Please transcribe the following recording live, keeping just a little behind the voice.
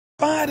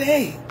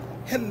Friday.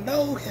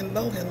 Hello,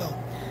 hello, hello.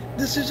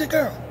 This is your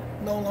girl,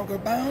 No Longer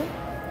Bound,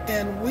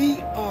 and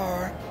we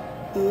are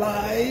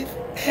live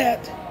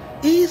at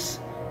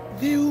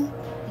Eastview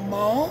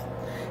Mall,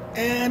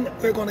 and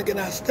we're going to get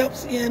our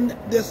steps in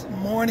this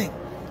morning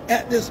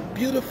at this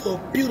beautiful,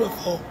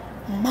 beautiful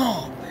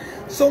mall.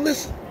 So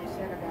listen,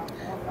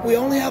 we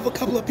only have a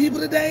couple of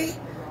people today.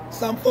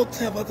 Some folks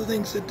have other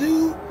things to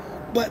do,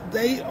 but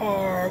they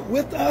are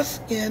with us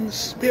in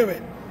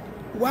spirit.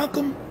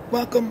 Welcome,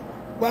 welcome,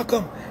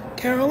 welcome.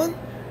 Carolyn,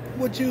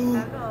 would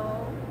you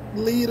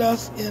lead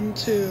us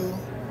into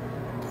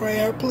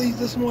prayer, please,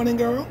 this morning,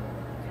 girl?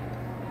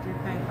 Dear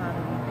kind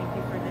Father, we thank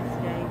you for this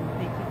day. We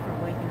thank you for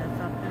waking us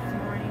up this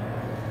morning.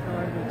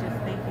 Lord, we just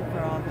thank you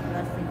for all the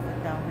blessings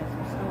that thou hast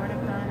restored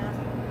upon us.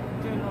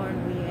 Dear Lord,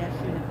 we ask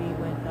you to be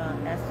with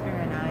Esther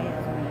and I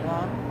as we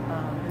walk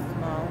this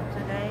mall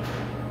today.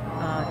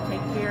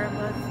 Take care of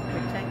us,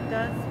 protect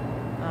us.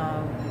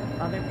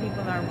 Other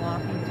people are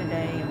walking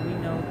today, and we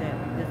know that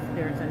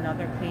there's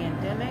another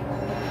pandemic.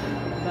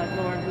 But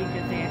Lord, we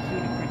just ask you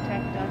to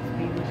protect us,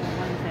 be with the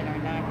ones that are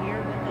not here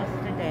with us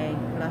today.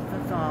 Bless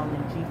us all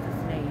in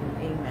Jesus' name.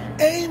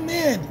 Amen.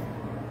 Amen.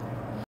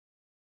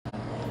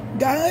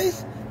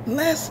 Guys,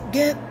 let's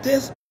get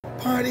this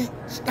party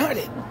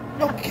started.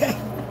 Okay.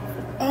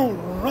 All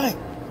right.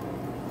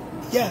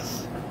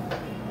 Yes.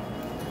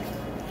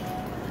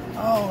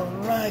 All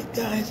right,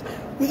 guys.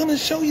 We're going to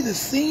show you the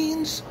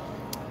scenes.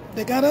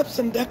 They got up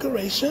some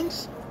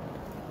decorations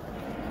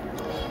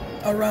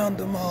around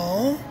the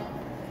mall.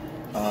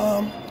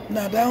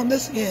 Now down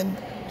this end,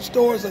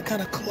 stores are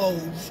kind of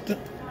closed.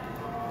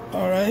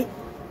 All right,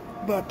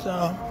 but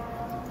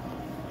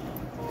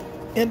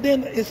and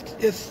then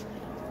it's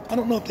I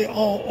don't know if they're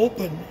all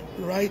open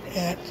right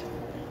at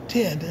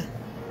 10.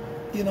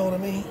 You know what I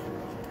mean?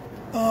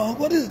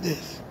 What is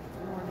this?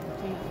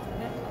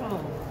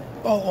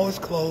 Oh, it's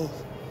closed.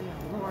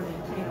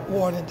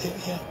 Warden,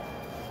 yeah.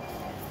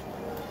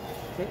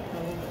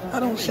 I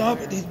don't shop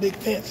at these big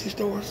fancy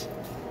stores.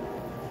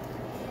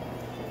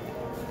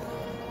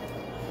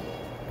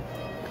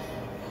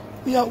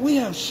 Yeah, we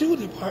have shoe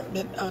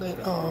department out at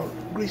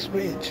Grease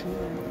Ridge.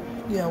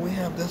 Yeah, we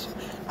have this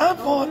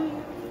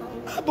one.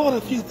 I bought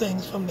a few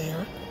things from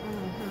there.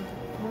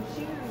 Well,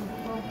 she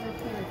bought her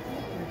pair of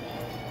slippers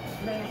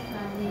last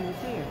time we was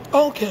here.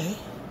 Okay.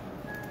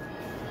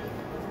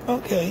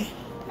 Okay.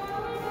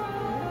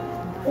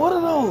 What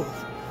are those?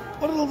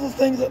 What are those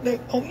things up there?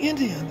 Oh,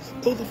 Indians.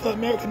 Those are for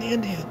American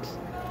Indians.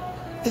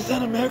 Is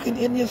that an American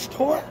Indian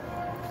store?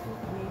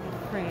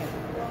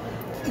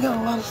 They got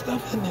a lot of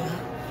stuff in there.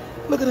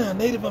 Look at that,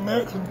 Native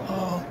American.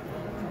 Oh,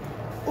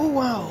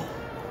 wow.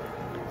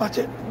 Watch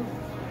it.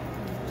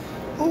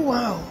 Oh,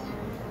 wow.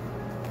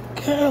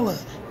 Carolyn,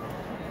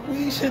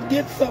 we should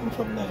get something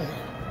from there.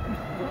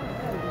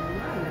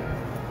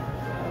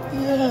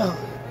 Yeah.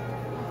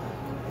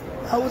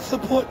 I would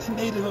support the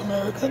Native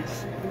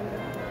Americans.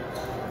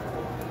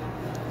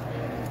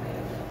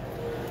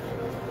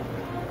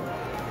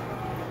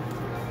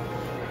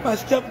 My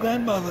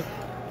step-grandmother.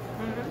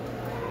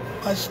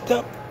 My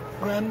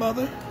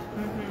step-grandmother.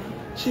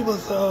 She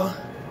was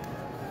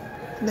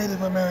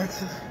Native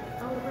American.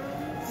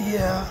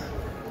 Yeah.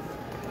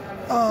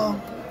 I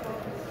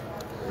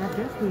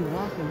guess we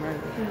walking right.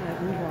 It seems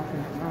like we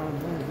walking the wrong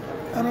way.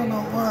 I don't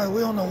know why.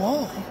 We're on the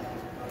wall.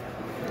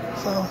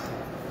 So,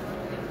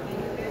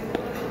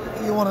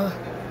 you want to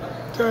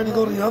turn and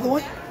go the other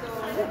way?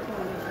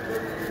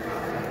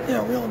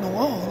 Yeah, we're on the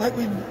wall. Like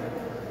we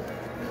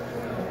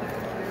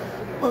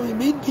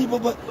meet people,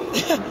 but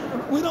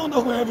we don't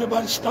know where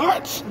everybody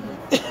starts.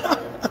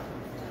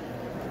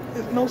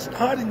 There's no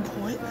starting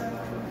point,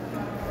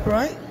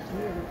 right?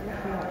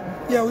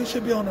 Yeah, we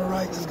should be on the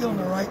right. Let's get on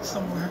the right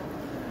somewhere.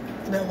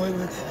 And that way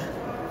we can,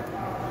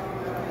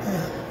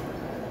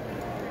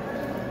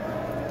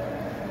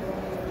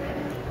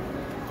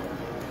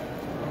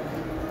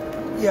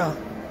 yeah,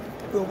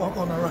 we'll walk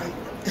on the right.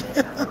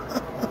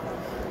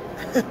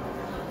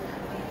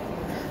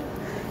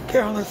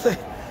 Carolyn say,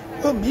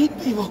 we'll meet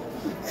people.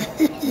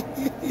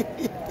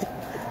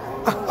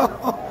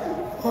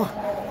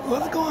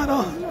 What's going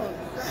on?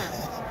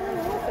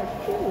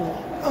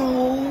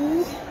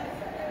 Oh.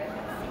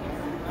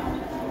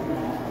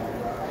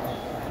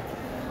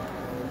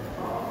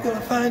 You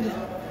gonna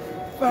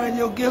find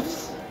your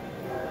gifts?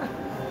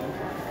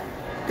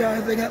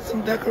 Guys, they got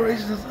some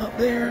decorations up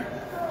there.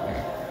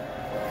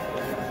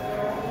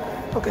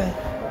 Okay.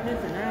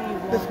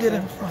 Let's get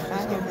in front.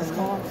 Let's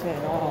go.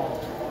 At all.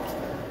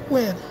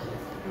 When?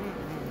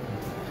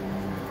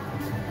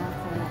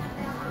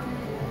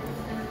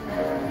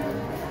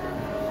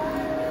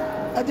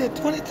 I did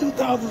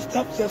 22,000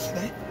 steps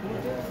yesterday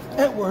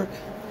at work.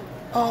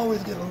 I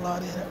always get a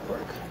lot in at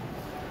work.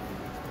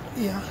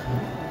 Yeah.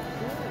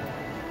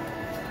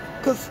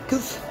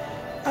 Cause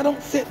I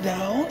don't sit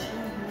down.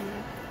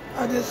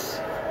 I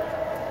just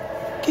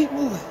keep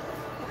moving.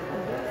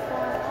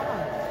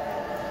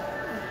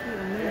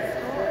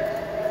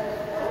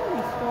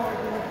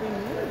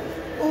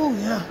 Oh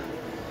yeah.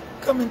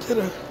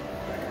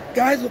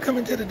 Guys will come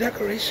into the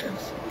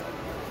decorations.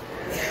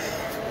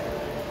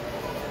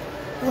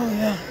 Oh,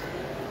 yeah.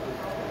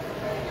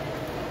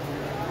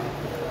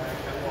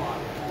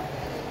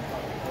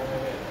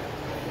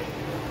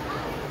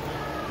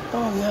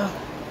 Oh, yeah.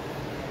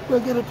 We'll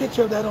get a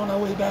picture of that on our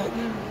way back.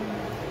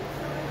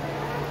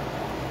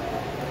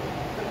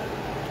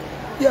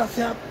 Yes,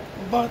 yeah.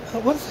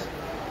 What's it?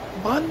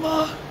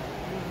 Banma?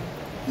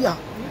 Yeah.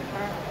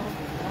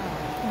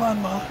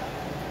 Banma.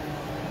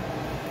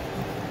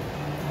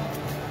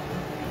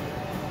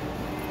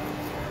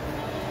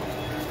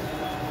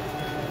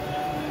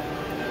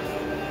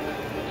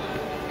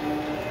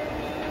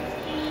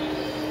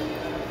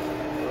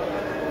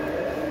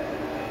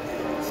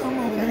 Some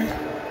over there.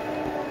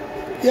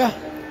 Yeah.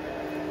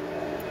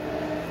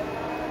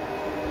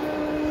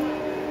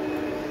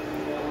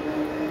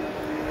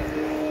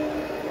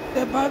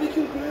 That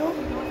barbecue grill?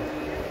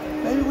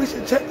 Maybe we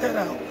should check that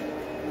out.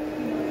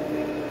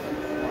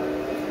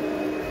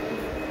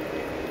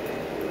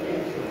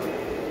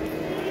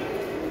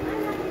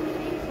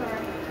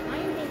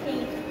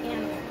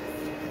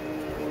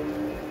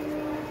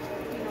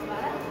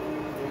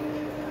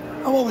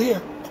 I'm over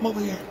here. I'm over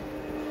here.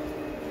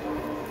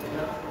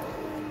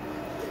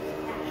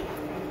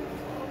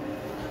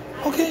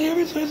 Okay,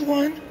 here's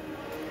one.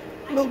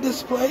 Little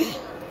display.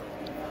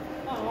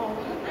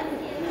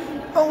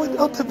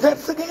 Oh, the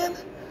pets again?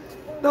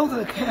 Those are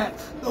the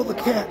cats. Those are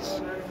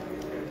cats.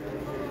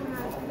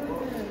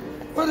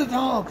 Where are the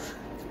dogs?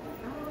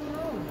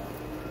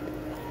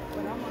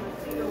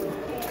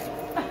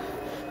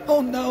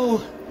 Oh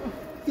no.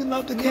 You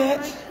love the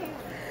cats?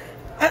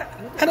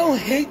 I don't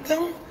hate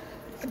them.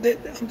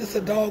 I'm just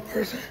a dog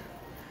person.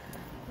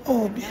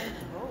 Oh,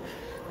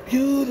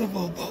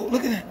 beautiful boat.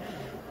 Look at that.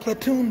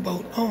 Platoon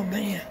boat. Oh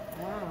man.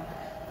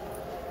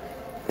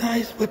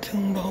 Nice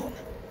platoon boat.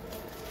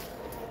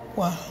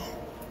 Wow.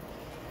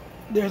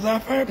 There's our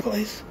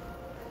fireplace.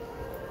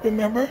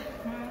 Remember?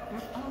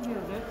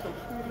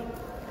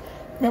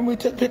 Remember we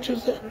took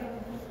pictures there?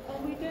 Oh,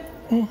 we did?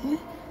 Mm-hmm.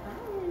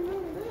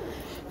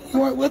 You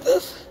weren't with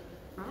us?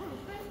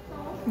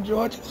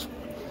 Georgia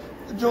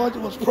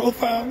was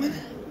profiling.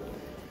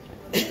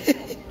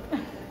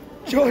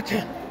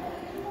 Georgia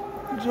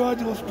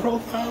was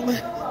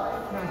profiling.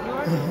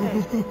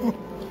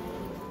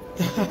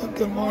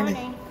 Good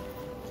morning.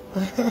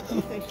 She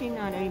said she's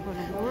not able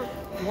to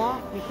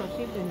walk because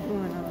she's been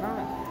doing a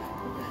lot.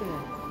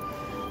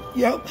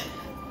 Yep.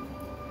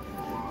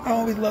 I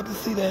always love to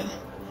see that.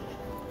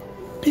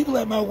 People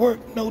at my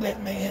work know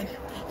that, man.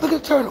 Look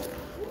at the turtle.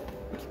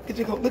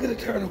 Look at the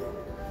turtle.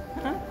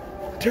 Huh?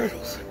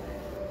 Turtles.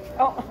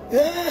 Oh.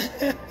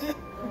 Yeah.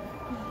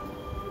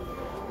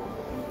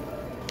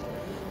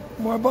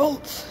 More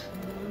boats.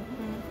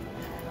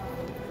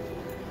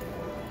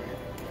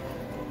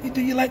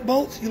 Do you like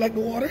boats? You like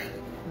the water?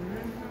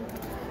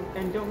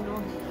 And don't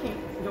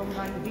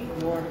like deep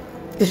water.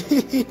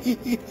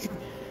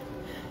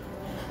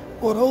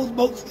 Well, those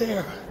boats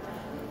there,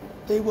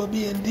 they will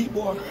be in deep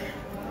water.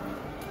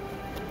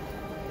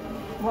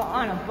 Well,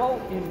 on a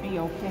boat it'd be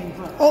okay,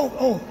 but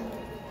but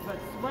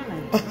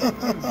swimming.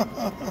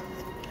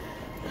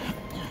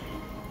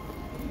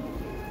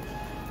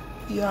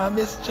 Yeah, I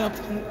miss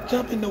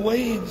jumping the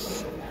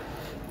waves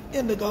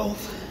in the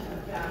Gulf.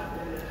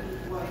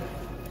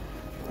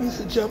 We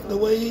used to jump the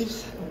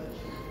waves,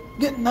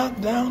 get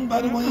knocked down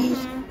by the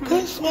waves.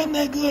 Couldn't swim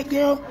that good,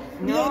 girl.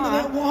 Be under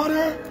that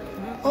water.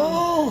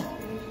 Oh,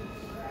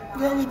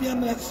 girl, we be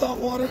under that salt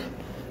water,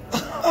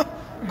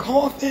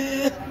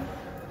 coughing,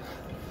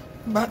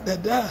 about to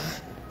die.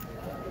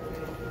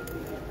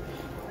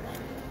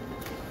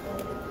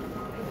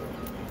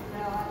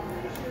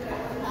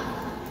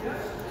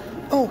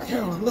 Oh,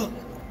 Carolyn, look.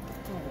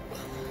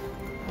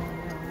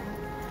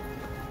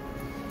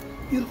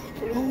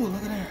 Beautiful. Oh,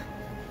 look at that.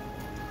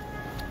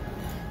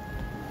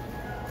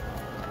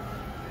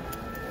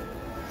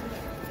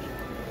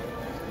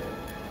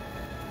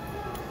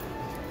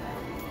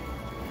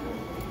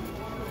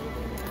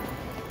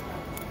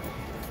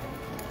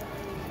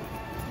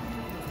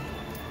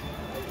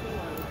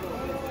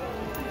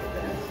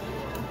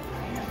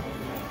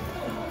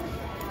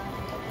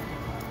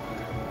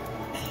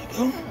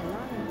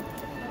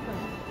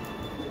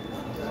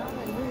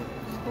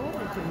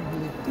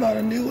 Not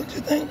a new, what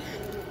you think?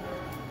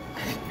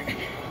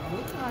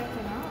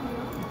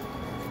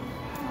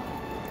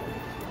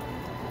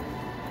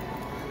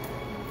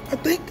 I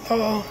think, Since the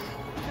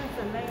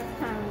last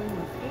time we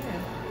was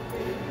here.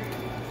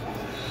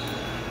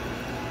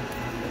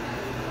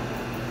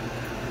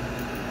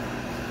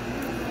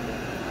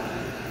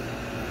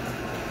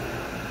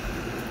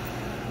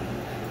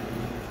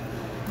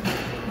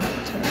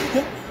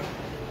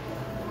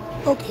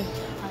 okay.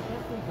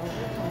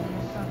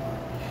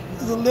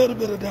 There's a little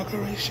bit of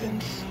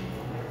decorations.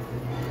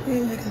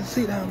 You can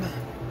see down there.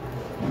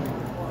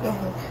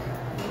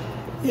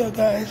 Yeah,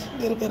 guys, a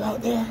little bit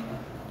out there.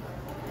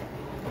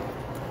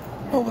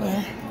 Over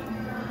there.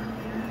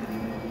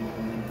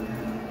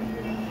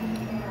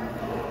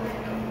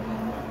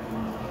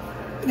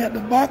 We got the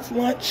box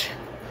lunch.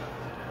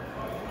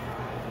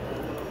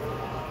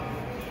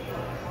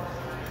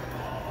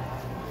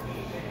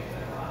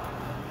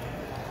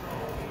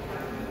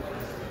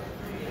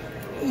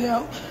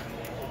 Yeah.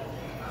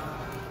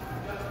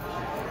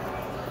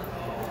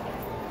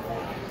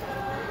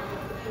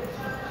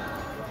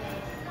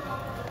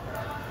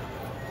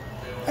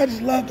 I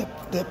just love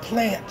the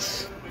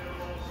plants,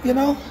 you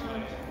know?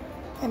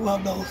 I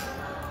love those.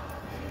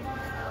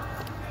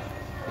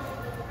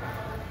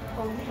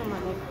 Oh, you talking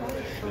about that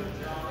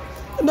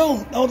plants?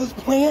 No, all those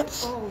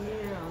plants. Oh,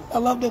 yeah. I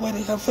love the way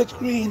they have such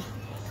green,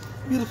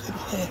 beautiful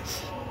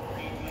plants.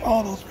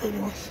 All those pretty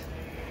ones.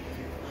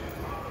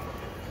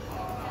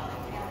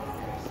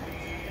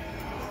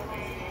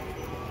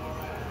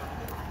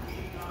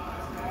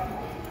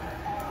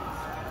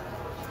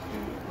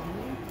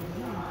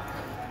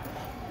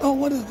 Oh,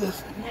 what is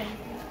this?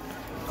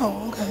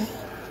 Oh, okay.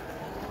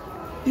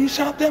 Do you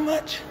shop that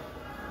much?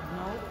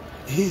 No.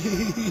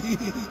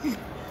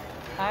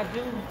 I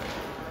do.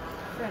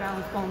 Said I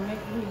was going to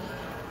make me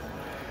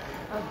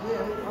a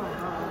good,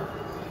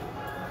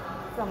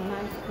 some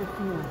nice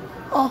perfume.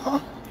 Uh-huh.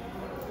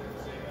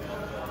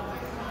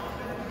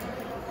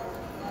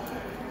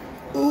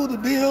 Ooh, the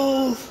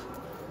bills.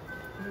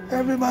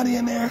 Everybody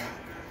in there.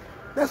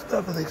 That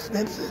stuff is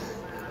expensive.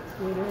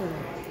 It is.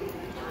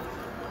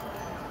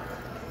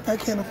 I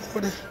can't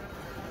afford to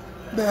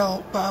buy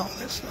all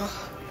that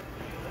stuff.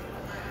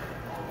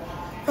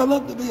 I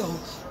love the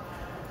bills,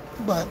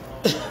 but,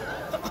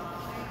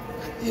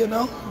 you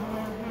know.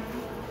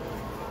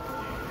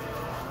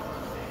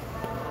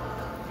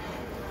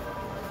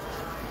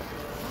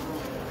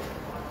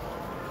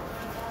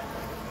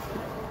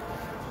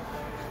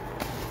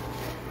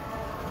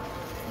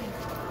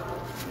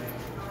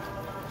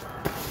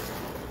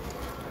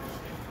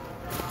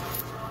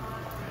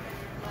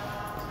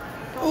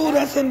 Oh,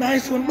 that's a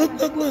nice one. Look,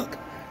 look, look.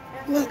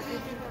 Look.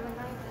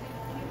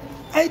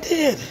 I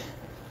did. Did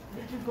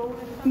you go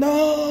to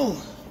No.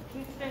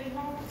 you stay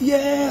home?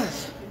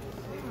 Yes.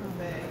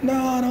 No,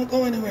 I don't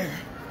go anywhere.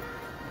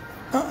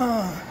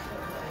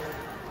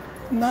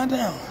 Not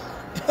now.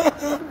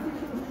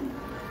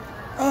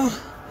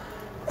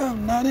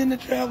 I'm not into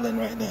traveling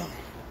right now.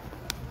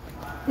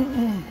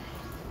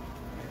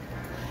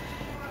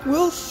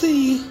 We'll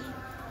see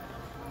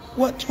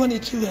what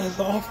 22 has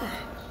to offer.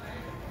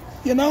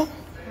 You know?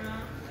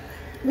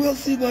 We'll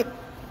see what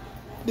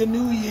the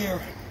new year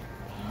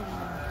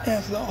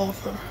has to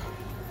offer.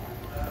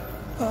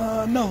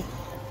 No.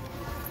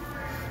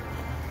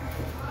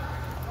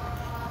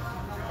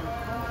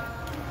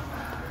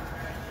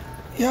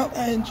 Yep,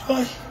 I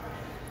enjoy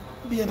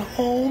being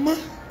home,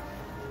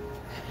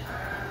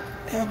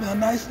 having a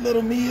nice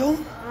little meal,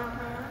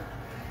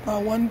 my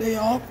one day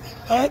off,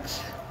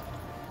 relax,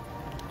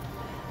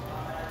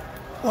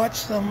 watch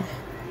some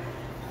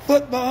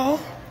football,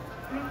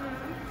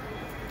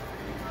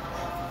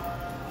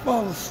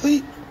 fall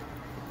asleep,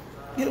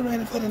 get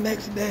ready for the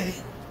next day.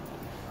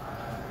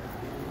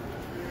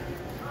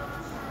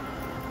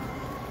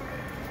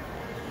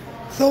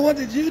 So what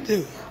did you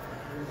do?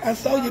 I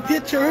saw your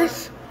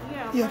pictures,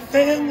 your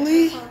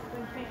family,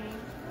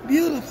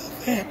 beautiful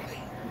family.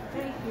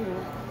 Thank you.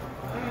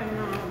 And,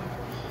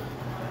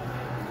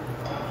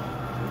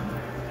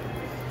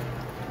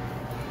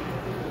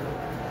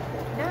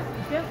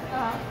 just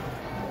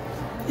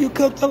You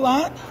cooked a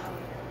lot?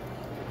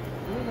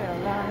 we had a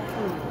lot of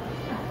food.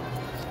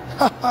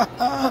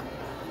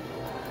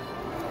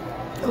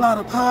 A lot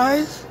of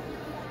pies?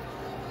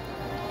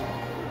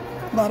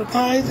 A lot of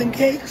pies and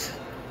cakes?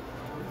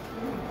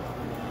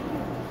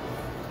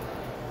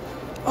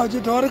 Oh, did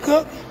your daughter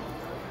cook?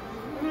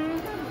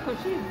 Because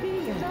she's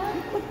vegan. She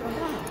cooked a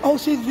lot. Oh,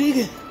 she's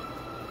vegan.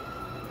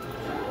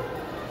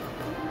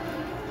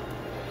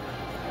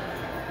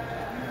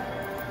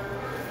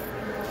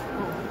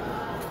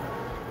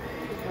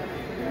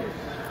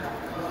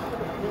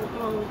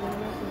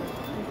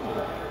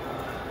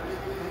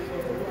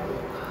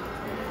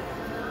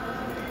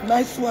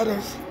 Nice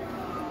sweaters.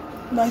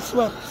 Nice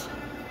sweaters.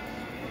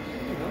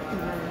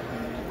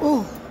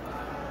 Ooh,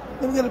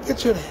 let me get a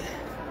picture of that.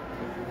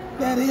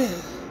 That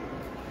is.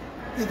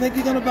 You think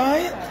you're gonna buy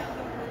it?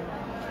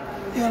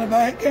 You gonna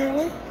buy it,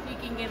 Carolyn? You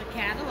can get a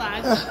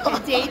catalog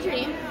and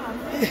daydream.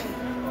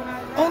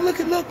 Oh, look.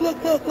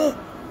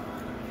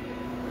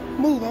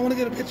 Move, I wanna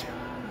get a picture.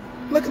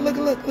 Look.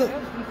 There'll be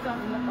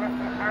something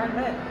our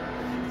lip,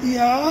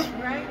 Yeah,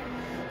 right?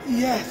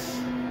 yes.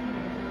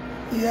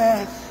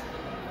 Yes.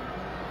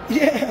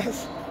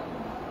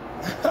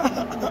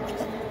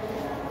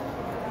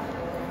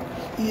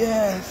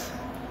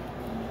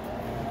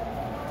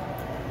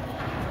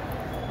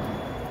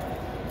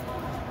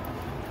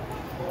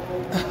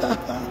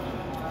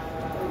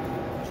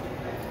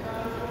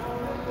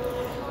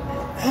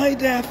 Hi,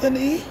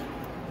 Daphne.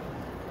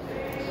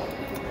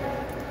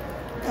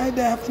 Hi,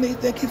 Daphne.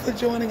 Thank you for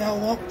joining our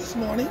walk this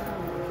morning.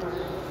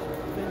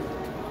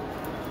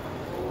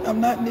 I'm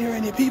not near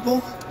any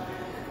people,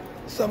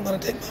 so I'm going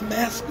to take my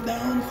mask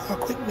down for a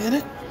quick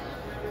minute.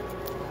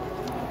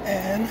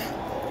 And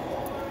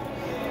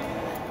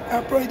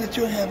I pray that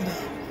you're having a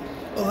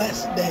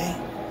blessed day.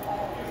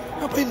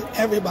 I pray that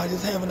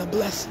everybody's having a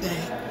blessed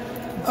day,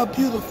 a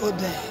beautiful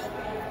day.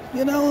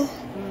 You know,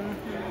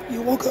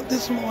 you woke up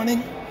this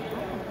morning,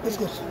 Let's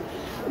go.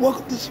 Woke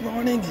up this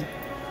morning and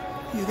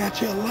you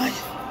got your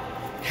life,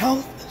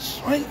 health, and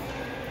strength.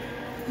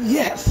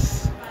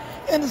 Yes.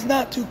 And it's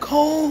not too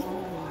cold.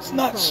 It's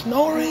not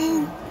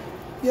snoring,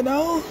 you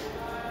know.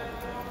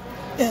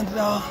 And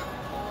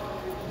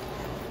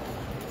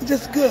it's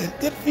just good.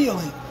 Good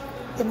feeling.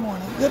 Good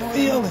morning. Good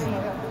feeling.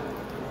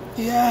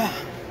 Yeah.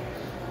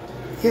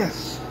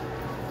 Yes.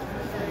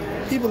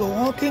 People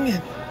are walking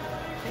and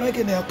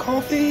drinking their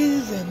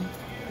coffees and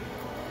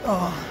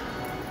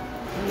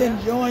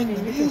enjoying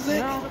the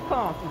music.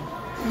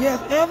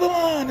 Yes,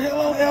 Evelyn.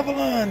 Hello,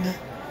 Evelyn.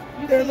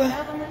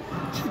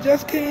 She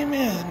just came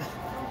in.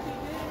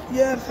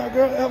 Yes, our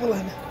girl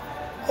Evelyn.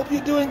 Hope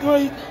you're doing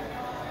great.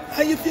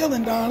 How you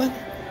feeling, darling?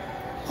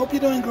 Hope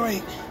you're doing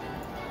great.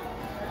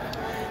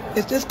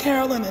 It's just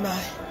Carolyn and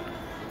I.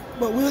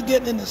 But we're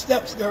getting in the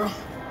steps, girl.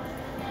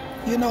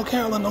 You know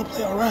Carolyn don't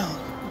play around.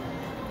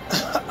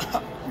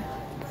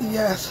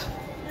 Yes.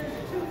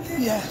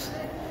 Yes.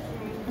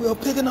 We're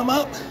picking them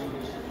up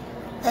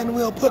and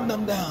we're putting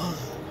them down.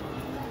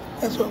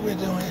 That's what we're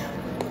doing.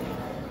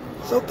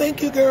 So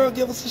thank you, girl.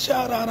 Give us a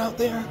shout out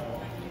there.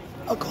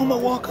 Akoma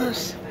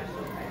walkers.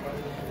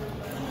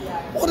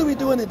 What are we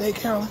doing today,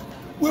 Carolyn?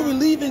 We're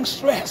relieving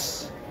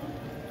stress.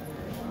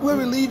 We're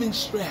relieving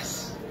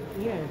stress.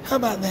 Yes. How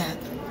about that?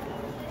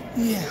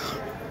 Yeah.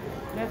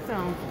 That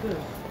sounds good.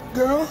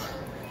 Girl,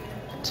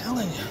 I'm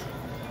telling you,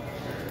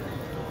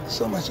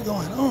 so much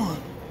going on.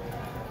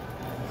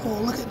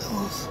 Oh, look at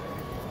those.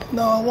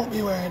 No, I won't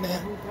be wearing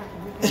that.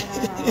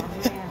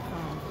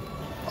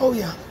 Oh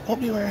yeah, won't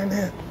be wearing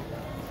that.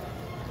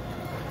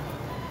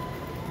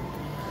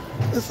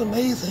 It's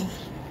amazing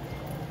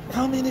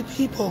how many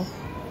people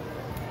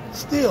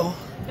still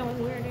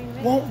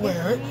won't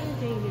wear it.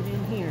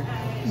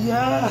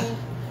 Yeah.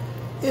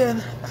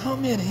 And how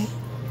many?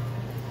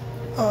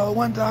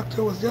 One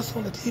doctor was just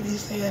on the TV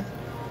saying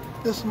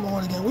this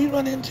morning, and we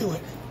run into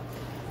it.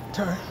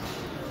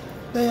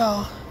 They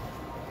all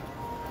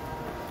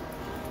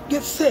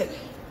get sick,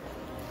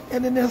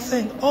 and then they're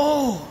saying,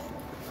 "Oh,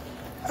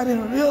 I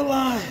didn't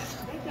realize."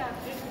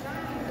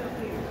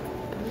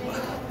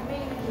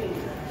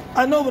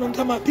 I know, but I'm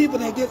talking about people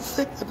that get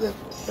sick with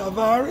the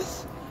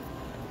virus.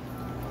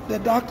 The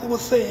doctor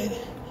was saying,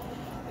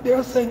 they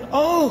were saying,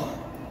 "Oh,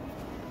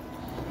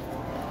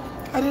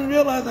 I didn't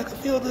realize I could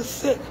feel this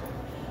sick.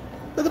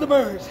 Look at the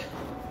birds."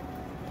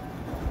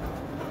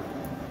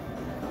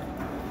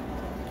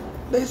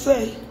 They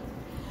say,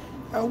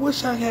 "I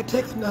wish I had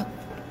taken the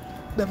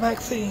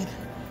vaccine.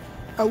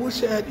 I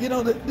wish I had,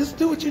 just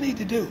do what you need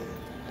to do.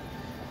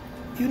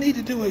 You need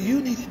to do what you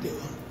need to do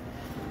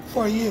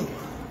for you.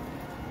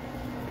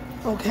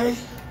 Okay?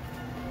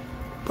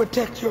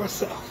 Protect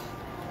yourself.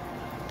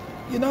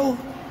 We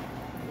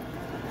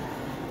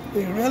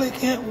really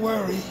can't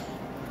worry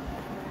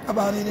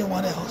about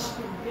anyone else."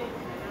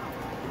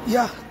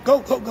 Yeah,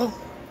 go.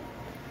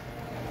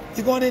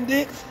 You going in,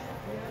 Dix?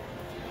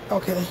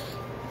 Okay.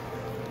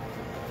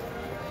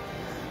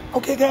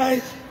 Okay,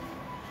 guys.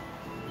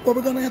 What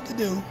we're going to have to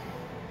do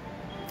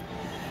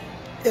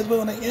is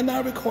we're going to end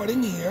our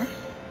recording here,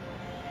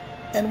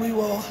 and we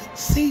will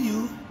see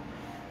you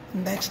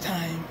next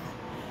time.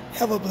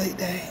 Have a blessed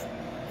day.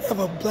 Have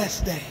a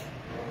blessed day.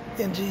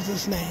 In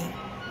Jesus' name,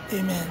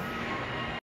 amen.